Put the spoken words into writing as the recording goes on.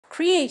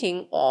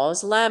Creating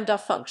OS lambda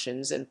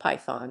functions in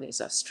Python is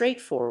a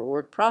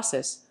straightforward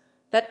process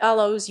that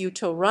allows you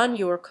to run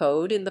your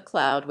code in the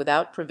cloud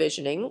without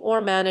provisioning or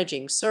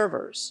managing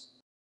servers.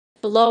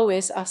 Below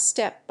is a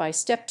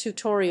step-by-step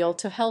tutorial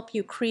to help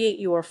you create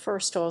your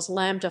first OS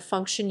lambda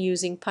function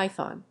using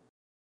Python.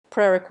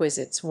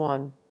 Prerequisites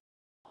 1.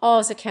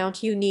 OS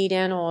account. You need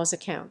an OS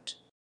account.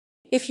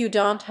 If you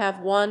don't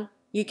have one,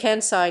 you can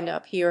sign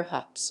up here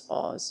HUPS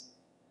OS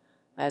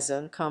as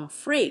come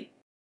free.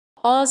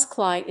 OS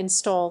CLI.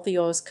 Install the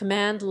OS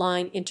command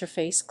line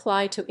interface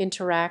CLI to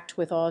interact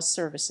with OS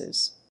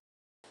services.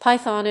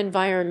 Python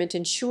environment.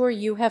 Ensure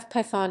you have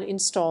Python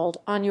installed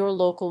on your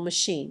local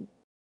machine.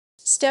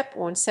 Step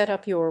 1. Set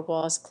up your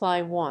OS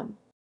CLI 1.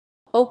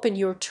 Open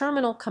your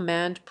terminal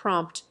command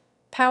prompt,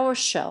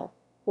 PowerShell,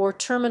 or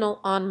terminal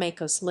on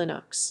MacOS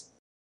Linux.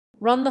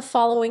 Run the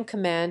following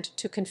command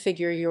to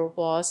configure your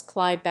OS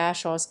CLI: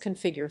 bash OS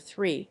configure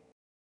 3.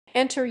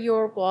 Enter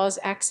your OS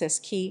access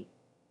key,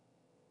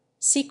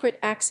 secret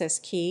access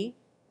key,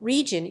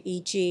 region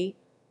e.g.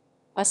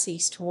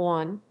 ASIST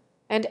 1,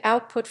 and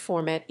output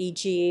format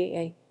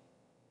e.g.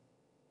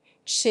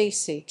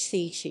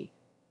 CC.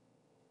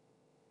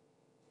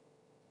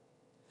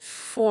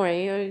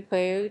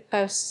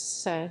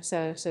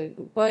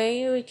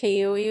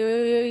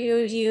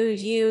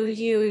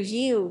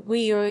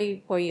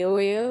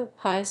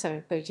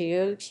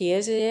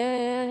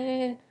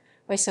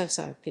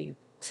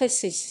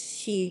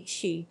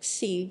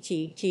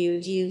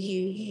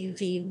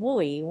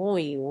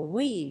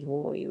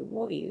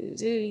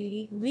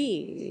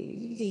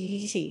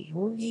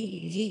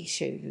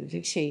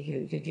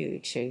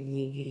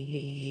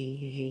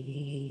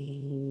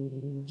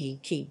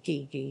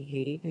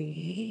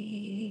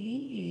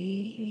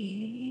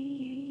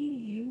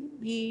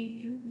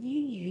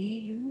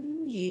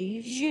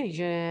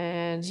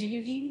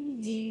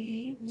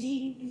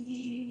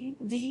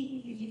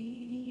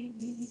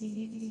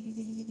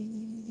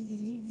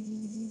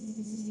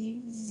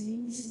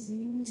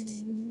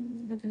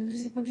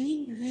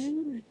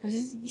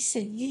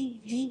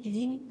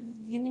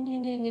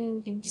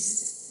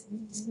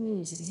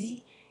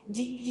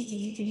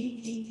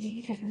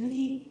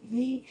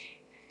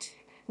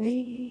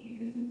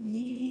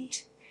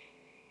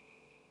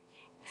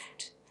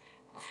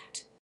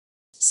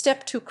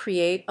 Step 2.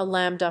 Create a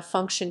lambda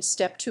function.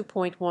 Step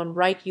 2.1.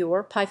 Write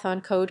your Python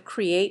code.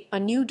 Create a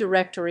new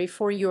directory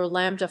for your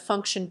lambda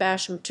function.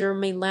 Bash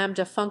my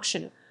lambda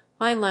function.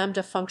 My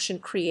lambda function.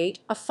 Create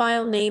a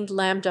file named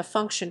lambda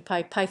function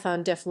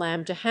python def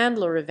lambda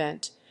handler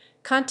event.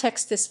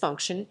 Context. This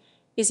function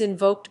is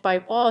invoked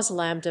by OS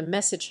lambda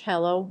message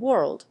hello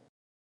world.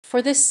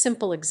 For this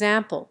simple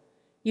example,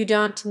 you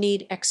don't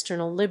need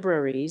external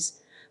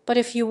libraries, but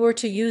if you were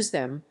to use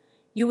them,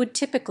 you would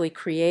typically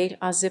create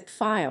a zip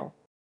file.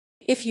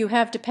 If you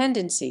have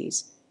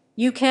dependencies,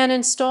 you can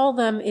install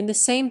them in the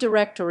same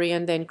directory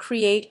and then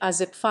create a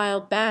zip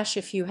file. Bash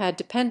if you had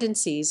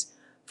dependencies,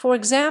 for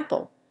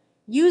example,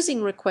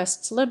 using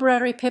requests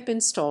library pip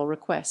install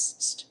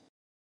requests.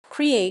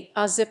 Create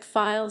a zip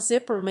file.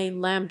 Zip or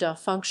main lambda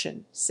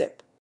function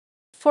zip.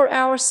 For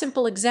our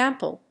simple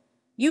example,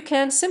 you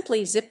can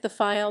simply zip the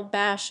file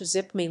bash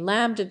zip me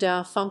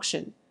lambda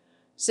function.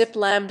 Zip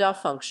lambda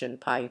function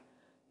py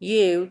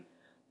you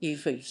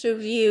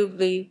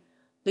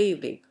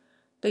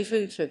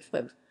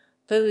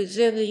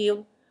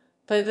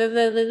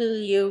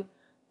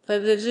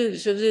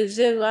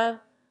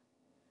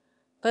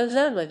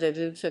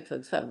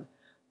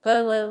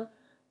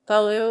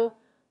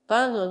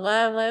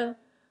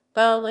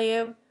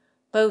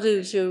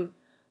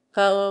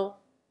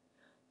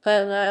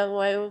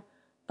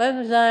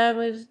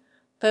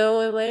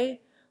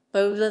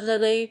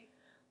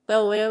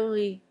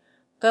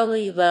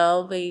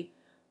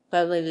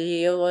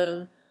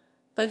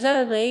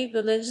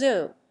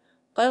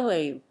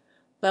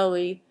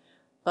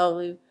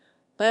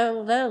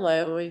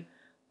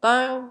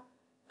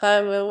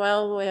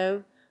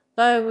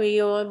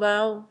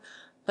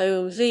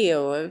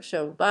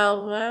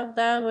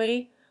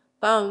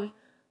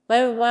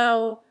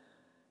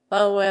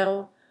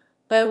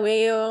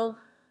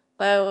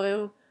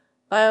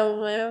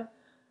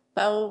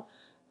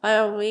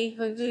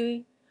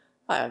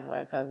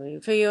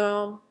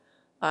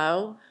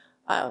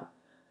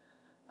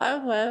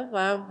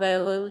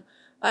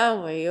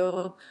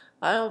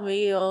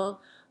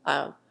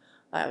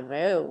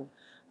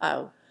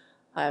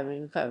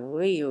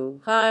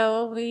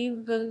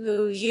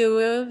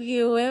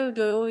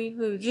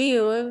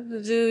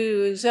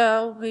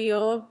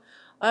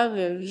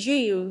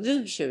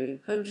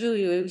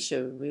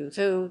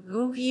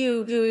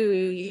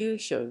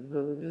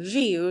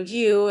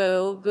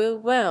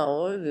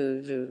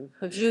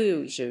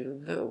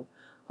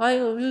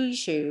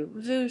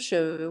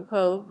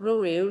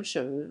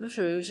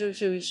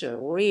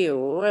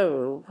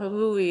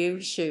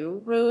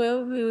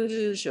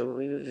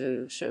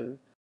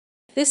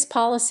This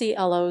policy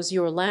allows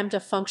your lambda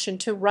function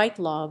to write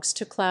logs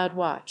to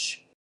CloudWatch.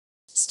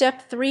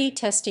 Step 3.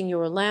 Testing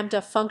your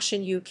lambda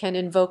function. You can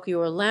invoke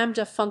your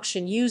lambda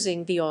function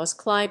using the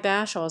 -cli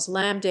bash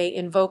lambda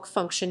invoke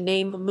function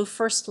name move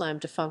first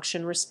lambda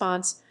function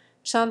response.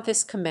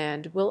 This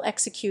command will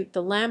execute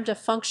the lambda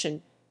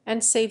function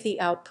and save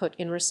the output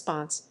in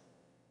response.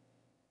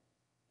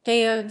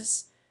 That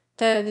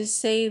is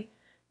save,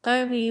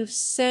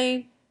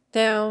 save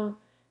down,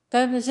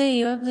 that is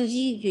a of the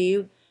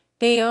GPU,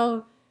 they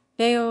are,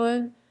 they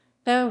are,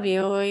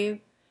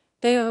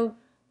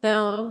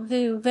 thou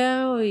the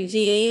very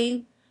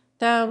the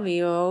thou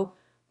the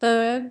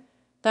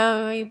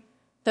thou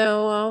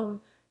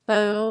thou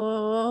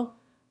thou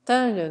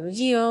thou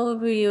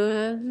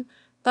you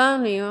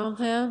当你要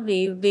看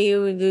你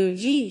的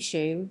记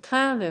性，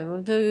看了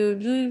的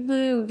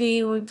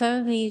的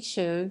看你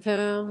是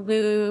看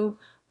的，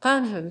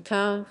看很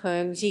看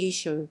看记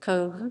是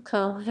看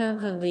看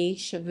看历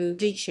史的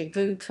历史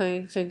的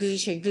看看历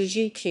史的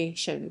记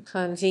是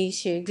看历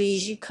史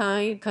的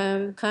看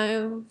看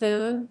看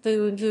的的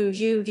有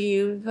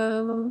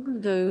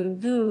看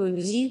的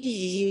记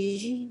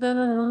的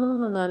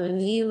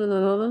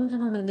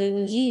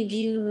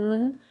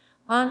的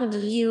on the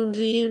you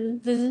the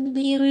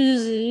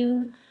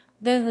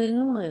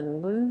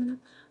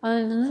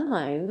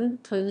I'm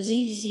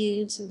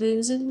positions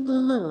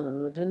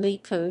visible the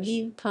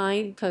cody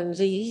pine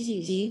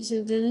positions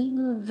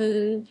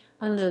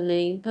and the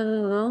name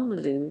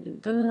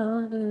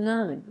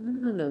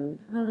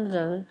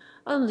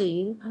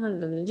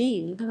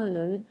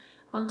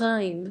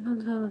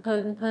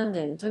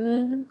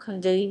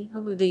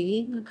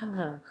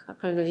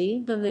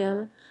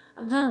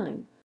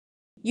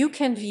you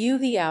can view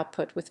the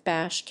output with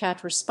bash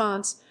cat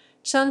response.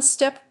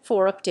 Step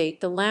 4. Update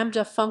the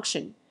lambda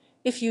function.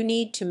 If you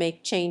need to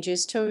make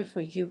changes to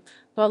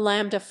the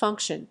lambda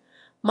function,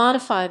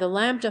 modify the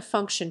lambda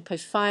function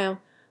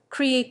file,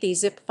 create the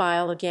zip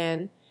file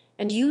again,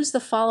 and use the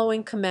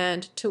following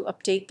command to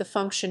update the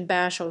function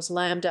bash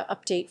lambda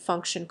update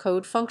function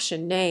code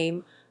function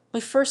name my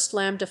first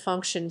lambda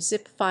function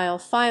zip file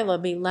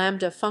me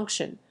lambda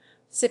function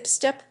zip.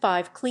 Step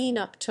 5. Clean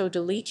up to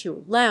delete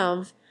your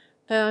lambda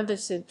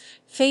Anderson,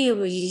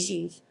 fail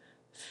easy,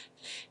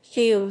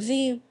 fail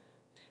Z,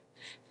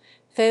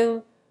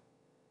 fail,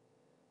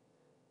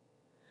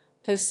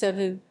 fail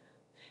 7,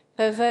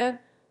 fail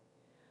that,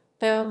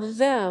 fail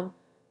them,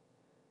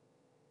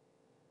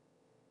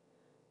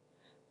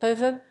 fail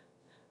that,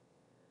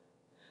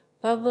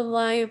 fail the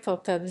line for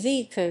the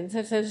Z, fail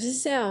the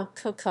sound,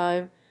 fail,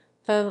 fail,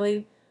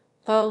 fail,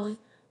 fail,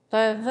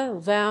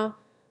 fail, fail,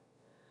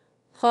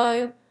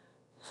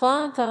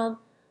 fail,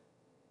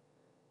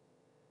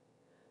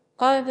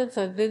 I the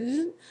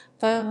forbidden,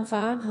 found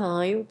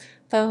high,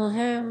 found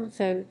ham,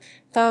 found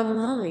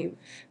high,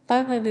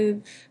 found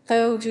the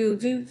found to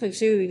do for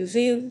the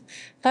field,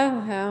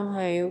 found how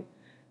high,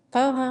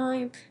 found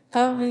high,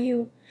 found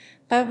you,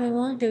 found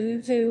one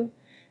to do.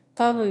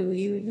 Follow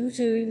you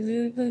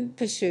to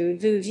pursue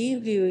the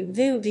do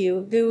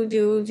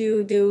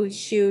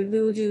shoot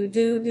do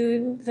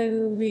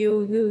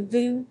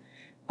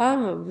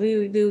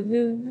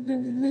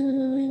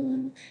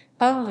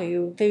follow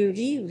you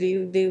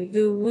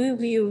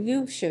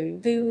do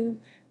should do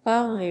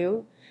follow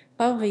you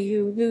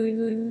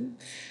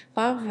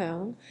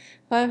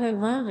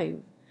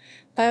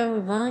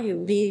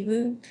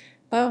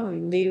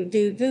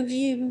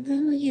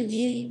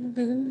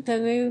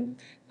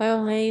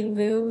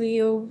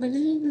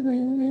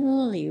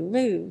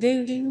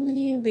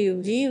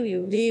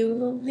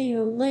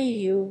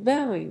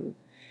follow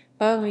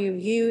follow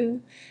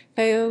you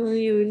Follow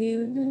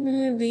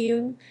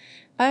you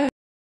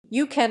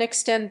You can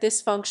extend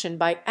this function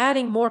by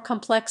adding more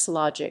complex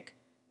logic,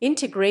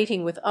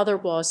 integrating with other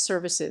WAS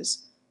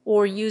services,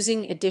 or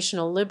using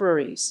additional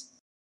libraries.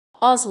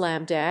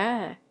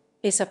 lambda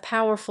is a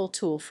powerful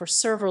tool for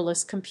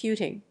serverless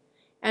computing,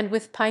 and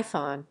with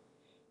Python,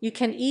 you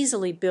can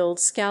easily build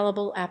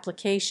scalable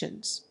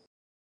applications.